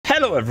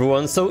Hello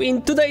everyone, so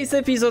in today's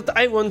episode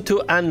I want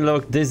to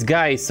unlock this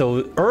guy,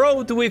 so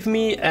rode with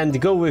me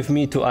and go with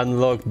me to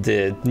unlock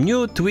the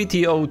new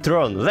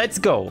TWEET-O-TRON. Let's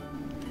go!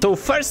 So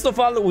first of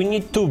all we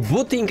need to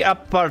booting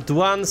up part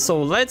 1,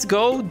 so let's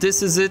go.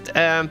 This is it,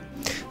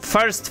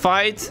 first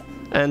fight,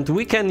 and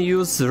we can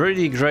use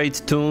really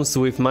great toons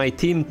with my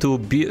team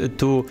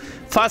to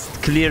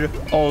fast clear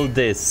all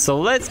this. So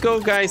let's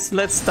go guys,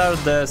 let's start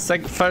the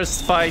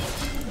first fight,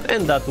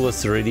 and that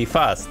was really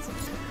fast.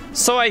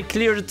 So I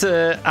cleared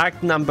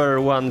act number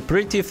 1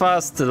 pretty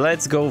fast.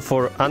 Let's go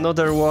for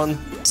another one.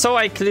 So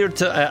I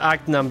cleared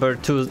act number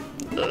 2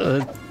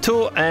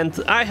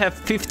 and I have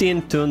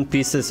 15 toon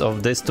pieces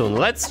of this toon.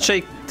 Let's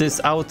check this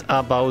out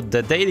about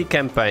the daily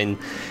campaign.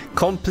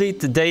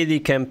 Complete daily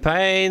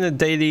campaign,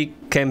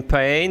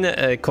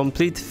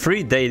 complete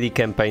free daily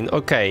campaign.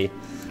 Okay,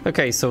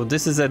 so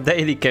this is a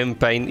daily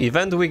campaign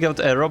event. We got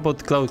a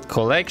robot claw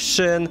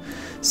collection.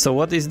 So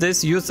what is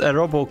this? Use a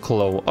robot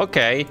claw.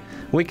 Okay,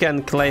 we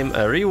can claim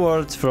a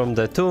reward from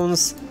the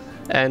toons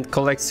and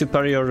collect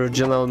superior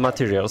original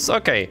materials.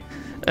 Okay,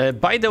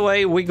 by the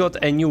way, we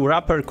got a new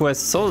rapper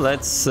quest, so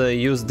let's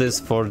use this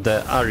for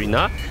the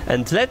arena.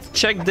 And let's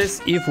check this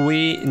if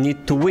we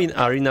need to win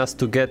arenas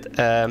to get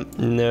a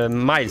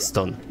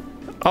milestone.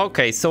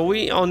 Okay, so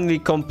we only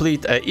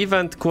complete an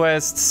event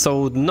quest,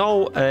 so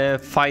no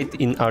fight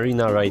in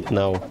arena right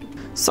now.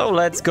 So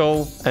let's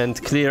go and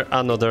clear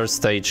another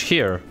stage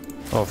here,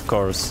 of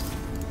course.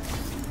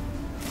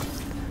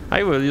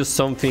 I will use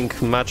something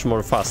much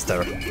more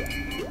faster.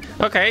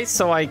 Okay,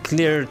 so I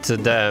cleared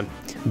the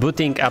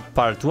booting up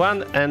part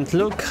 1 and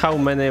look how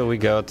many we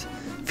got.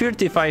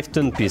 35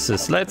 toon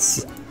pieces.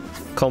 Let's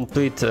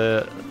complete,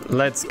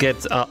 let's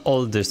get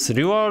all these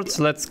rewards.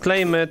 Let's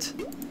claim it,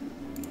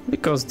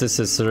 because this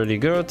is really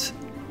good.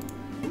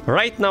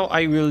 Right now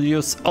I will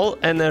use all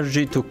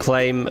energy to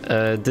claim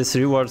these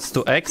rewards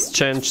to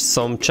exchange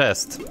some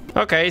chest.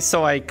 Okay,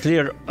 so I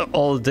clear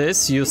all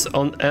this, use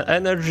on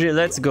energy.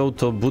 Let's go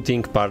to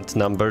booting part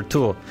number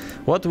 2.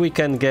 What we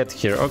can get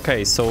here?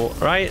 Okay, so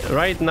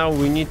right now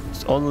we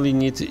only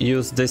need to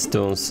use these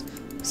toons.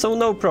 So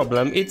no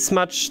problem, it's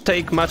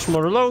take much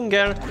more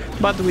longer,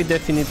 but we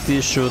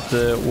definitely should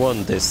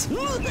want this.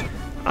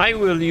 I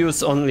will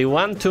use only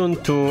one toon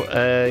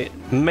to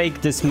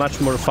make this much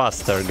more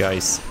faster,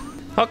 guys.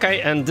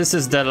 Okay, and this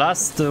is the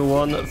last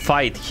one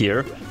fight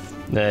here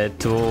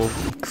to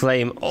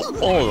claim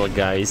all,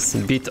 guys,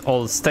 beat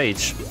all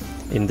stage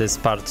in this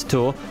part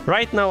 2.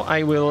 Right now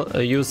I will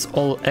use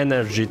all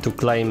energy to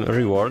claim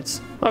rewards.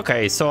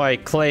 Okay, so I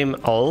claim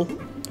all.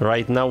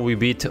 Right now we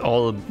beat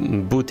all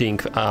booting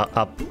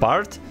up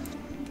part,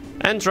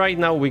 and right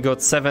now we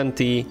got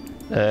 70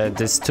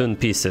 these toon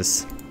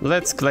pieces.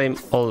 Let's claim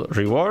all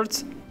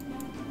rewards.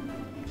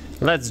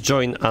 Let's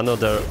join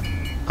another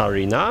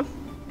arena.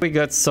 We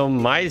got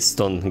some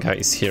milestone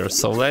guys here,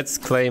 so let's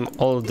claim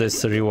all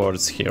these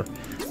rewards here.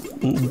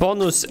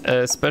 Bonus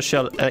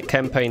special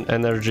campaign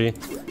energy,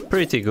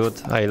 pretty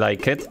good, I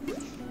like it.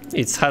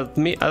 It's helped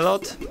me a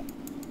lot.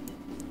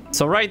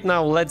 So right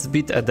now let's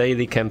beat a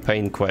daily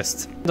campaign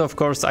quest. And of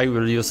course I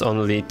will use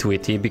only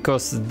Tweety,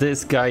 because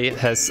this guy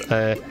has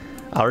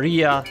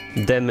area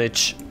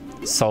damage,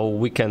 so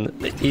we can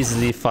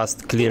easily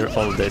fast clear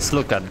all this.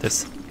 Look at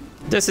this.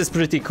 This is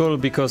pretty cool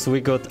because we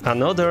got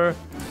another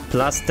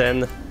plus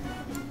 10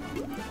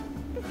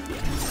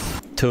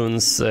 toon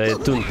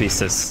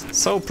pieces.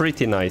 So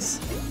pretty nice.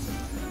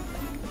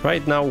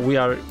 Right now we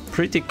are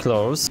pretty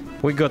close.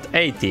 We got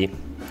 80.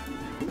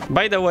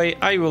 By the way,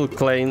 I will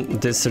claim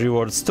these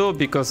rewards too,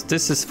 because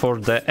this is for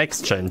the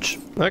exchange.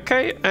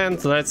 Okay,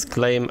 and let's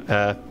claim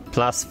a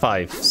plus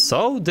 5.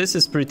 So this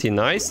is pretty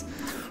nice.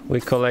 We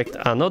collect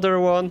another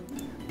one.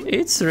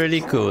 It's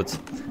really good.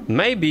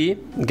 Maybe,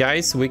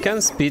 guys, we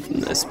can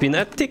spin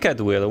a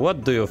ticket wheel.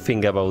 What do you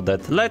think about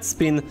that? Let's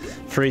spin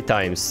 3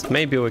 times.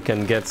 Maybe we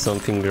can get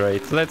something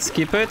great. Let's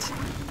skip it.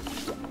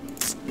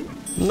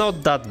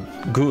 Not that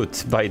good,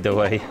 by the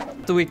way.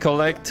 We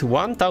collect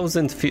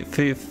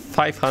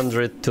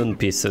 1,500 toon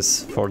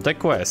pieces for the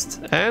quest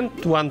and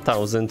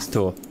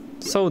 1,002.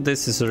 So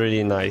this is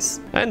really nice.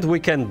 And we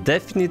can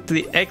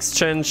definitely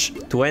exchange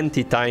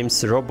 20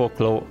 times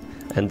RoboClaw.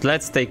 And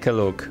let's take a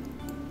look.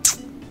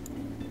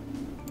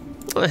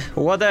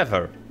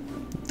 Whatever.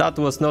 That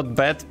was not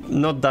bad,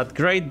 not that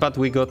great, but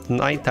we got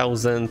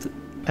 9,000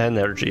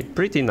 energy.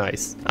 Pretty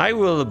nice. I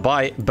will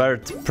buy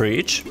Bird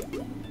Preach.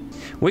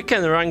 We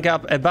can rank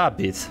up a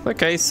bit.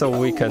 Okay, so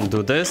we can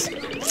do this.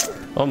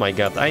 Oh my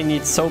god, I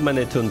need so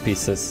many toon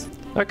pieces.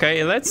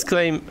 Okay, let's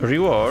claim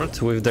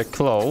reward with the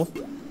claw.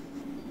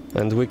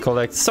 And we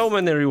collect so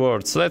many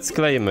rewards. Let's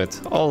claim it.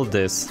 All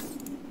this.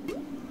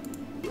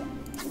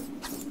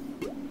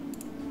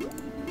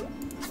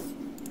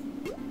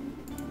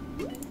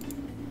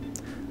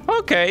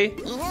 Okay,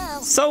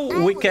 so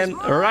we can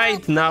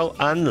right now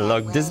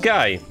unlock this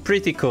guy.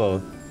 Pretty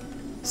cool.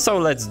 So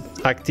let's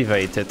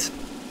activate it.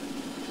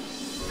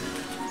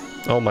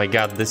 Oh my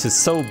god, this is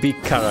so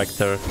big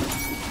character,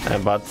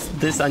 but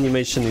this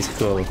animation is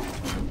cool.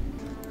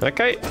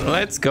 Okay,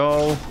 let's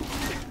go.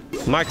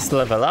 max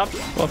level up,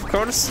 of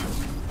course.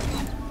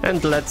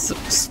 And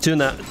let's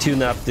tune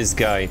up this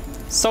guy.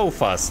 So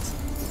fast.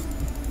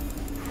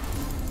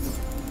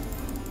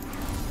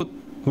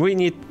 We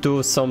need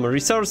some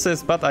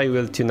resources, but I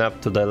will tune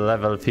up to the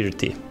level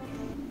 30.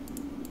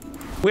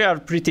 We are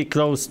pretty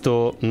close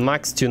to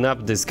max tune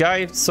up this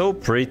guy, so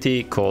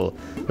pretty cool.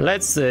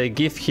 Let's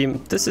give him,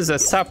 this is a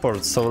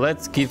support, so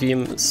let's give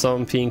him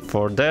something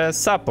for the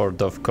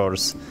support, of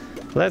course.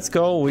 Let's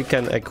go, we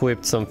can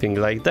equip something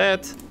like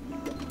that.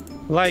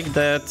 Like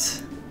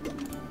that.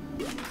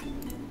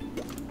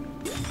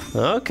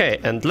 Okay,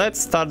 and let's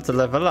start the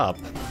level up.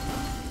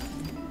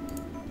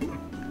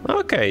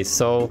 Okay,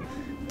 so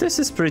this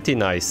is pretty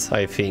nice,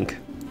 I think.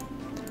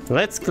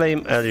 Let's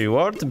claim a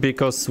reward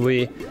because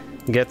we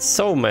get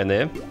so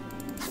many.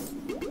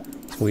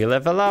 We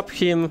level up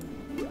him.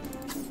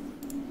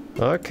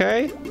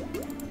 Okay.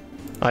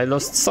 I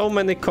lost so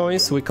many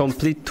coins. We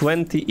complete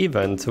 20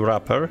 event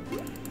wrapper.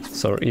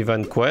 So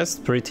event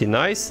quest, pretty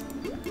nice.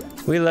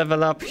 We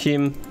level up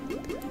him.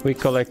 We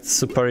collect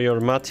superior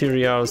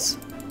materials.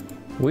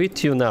 We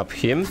tune up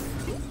him.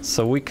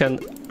 So we can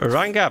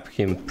rank up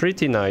him,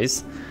 pretty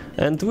nice.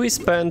 And we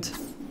spend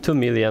 2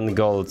 million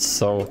gold.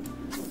 So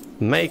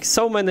make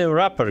so many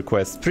wrapper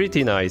quests,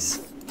 pretty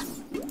nice.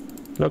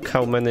 Look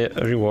how many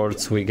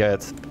rewards we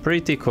get.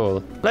 Pretty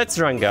cool. Let's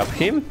rank up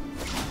him.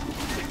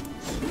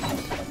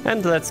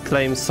 And let's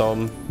claim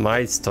some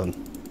milestone.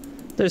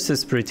 This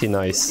is pretty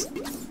nice.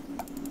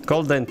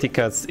 Golden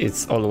tickets,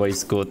 it's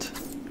always good.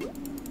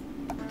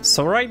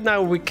 So right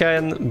now we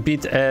can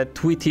beat a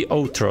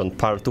TWEET-O-TRON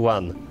part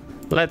 1.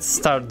 Let's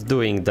start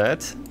doing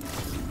that.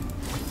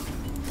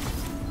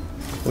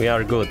 We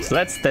are good.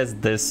 Let's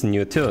test this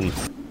new toon.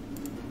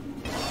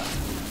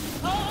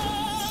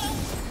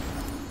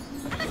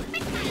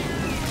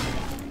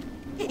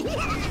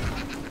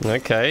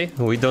 Okay,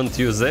 we don't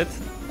use it.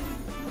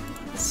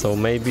 So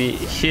maybe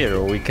here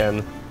we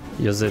can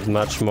use it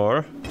much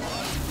more.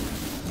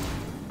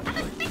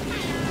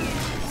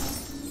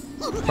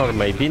 Or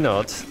maybe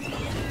not.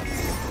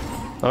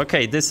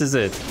 Okay, this is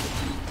it.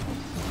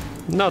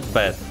 Not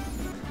bad.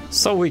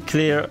 So I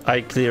clear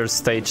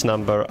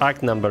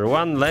act number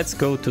 1. Let's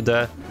go to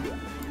the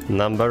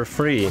number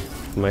 3.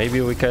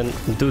 Maybe we can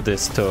do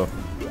this too.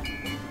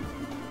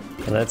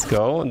 Let's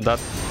go.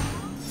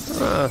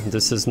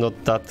 This is not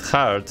that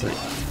hard.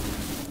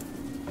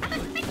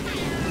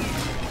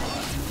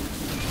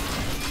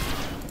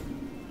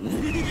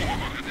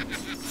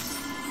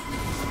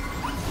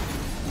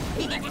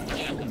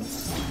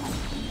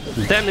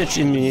 Damage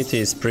immunity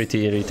is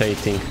pretty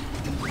irritating.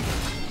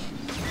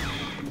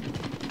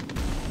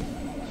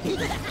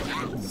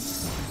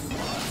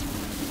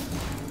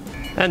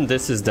 And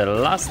this is the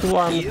last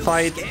one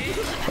fight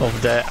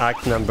of the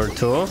act number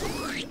 2.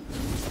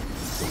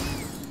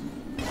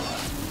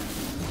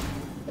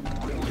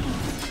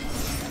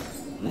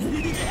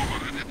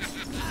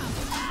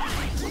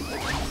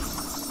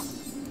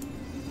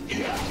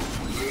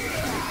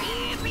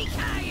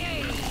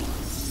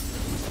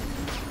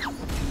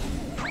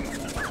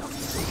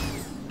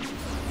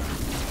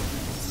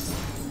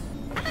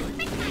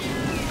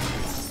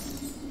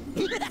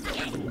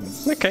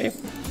 Okay,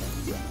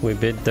 we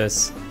beat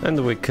this and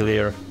we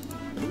clear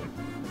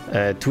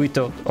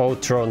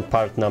TWEET-O-TRON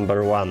part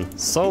number 1.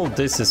 So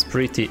this is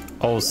pretty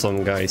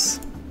awesome, guys.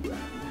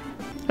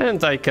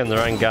 And I can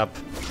rank up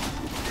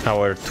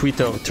our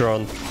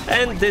TWEET-O-TRON.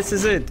 And this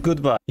is it,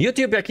 goodbye.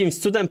 YouTube jakimś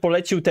cudem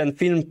polecił ten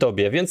film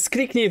tobie, więc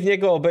kliknij w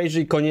niego,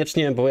 obejrzyj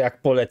koniecznie, bo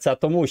jak poleca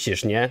to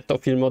musisz, nie? To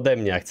film ode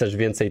mnie, jak chcesz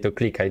więcej to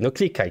klikaj. No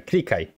klikaj.